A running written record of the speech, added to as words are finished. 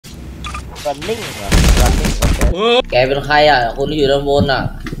running เหรอ running วะแกเป็นใครอ่ะคนที่อยู่ด้านบนอ่ะ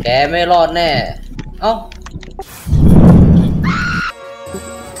แกไม่รอดแน่เอ้า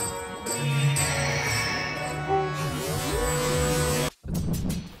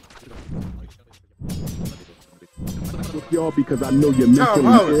y'all because I know you're mentally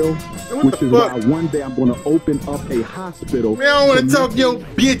ill, which is why one day I'm gonna open up a hospital. Man, I don't wanna talk your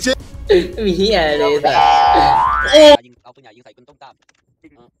bitch. มีเหี้ยเลยแต่เอาปืนใหญ่ยิงใส่กันตุ้มตาม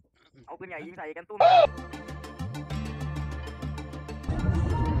เอาปืนใหญ่ยิงใส่กันตุ้ม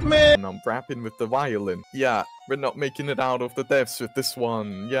Man, I'm rapping with the violin. Yeah, we're not making it out of the depths with this one.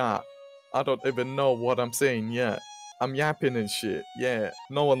 Yeah, I don't even know what I'm saying yet. I'm yapping and shit. Yeah,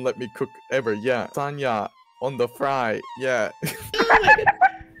 no one let me cook ever. Yeah, Tanya on the fry. Yeah.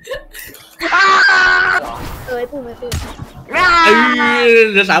 ปุ่มไม่ปุ่ม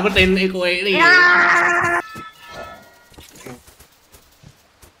เหลือ3%ไอ้โวยนี่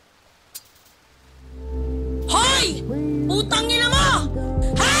Hoy! Putang ina mo!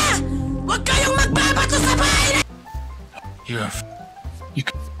 Ha? Huwag kayong magbabato sa bahay!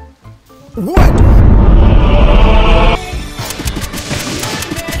 What?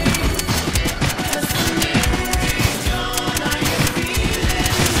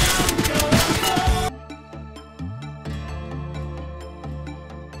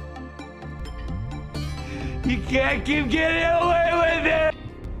 You can't keep getting away with it!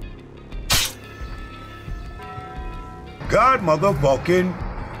 God motherfucking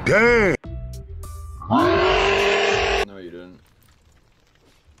damn! No, you didn't.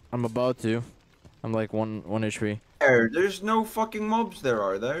 I'm about to. I'm like one HP. There's no fucking mobs there,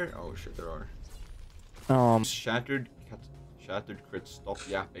 are there? Oh shit, there are. Shattered crit, stop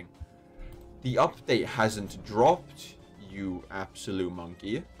yapping. The update hasn't dropped, you absolute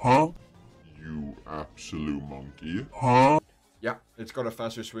monkey. Huh? You absolute monkey. Huh? Yeah, it's got a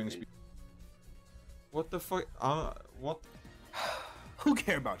faster swing speed. What the fuck? What? Who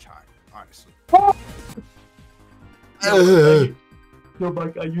cares about China, honestly? No,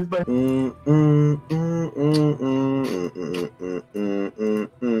 Mike, I use my.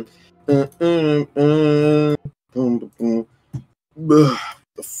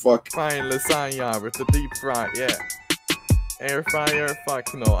 The fuck? Frying lasagna with the deep fry. Yeah. Air fryer, fuck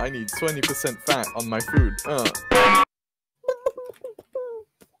no, I need 20% fat on my food,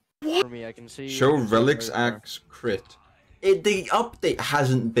 For me, I can see. Show relics axe crit. The update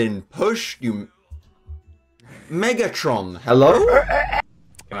hasn't been pushed, you... Megatron, hello?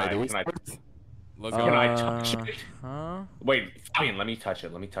 Can I touch it? Huh? Wait, Fabian, let me touch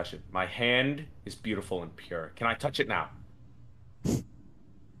it, My hand is beautiful and pure. Can I touch it now?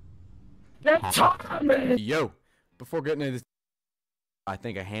 Yo, before getting into this, I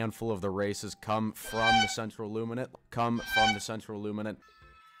think a handful of the races come from the Central Luminant.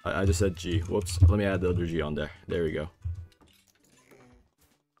 I just said G. Whoops. Let me add the other G on there. There we go.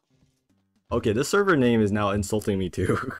 Okay, this server name is now insulting me too.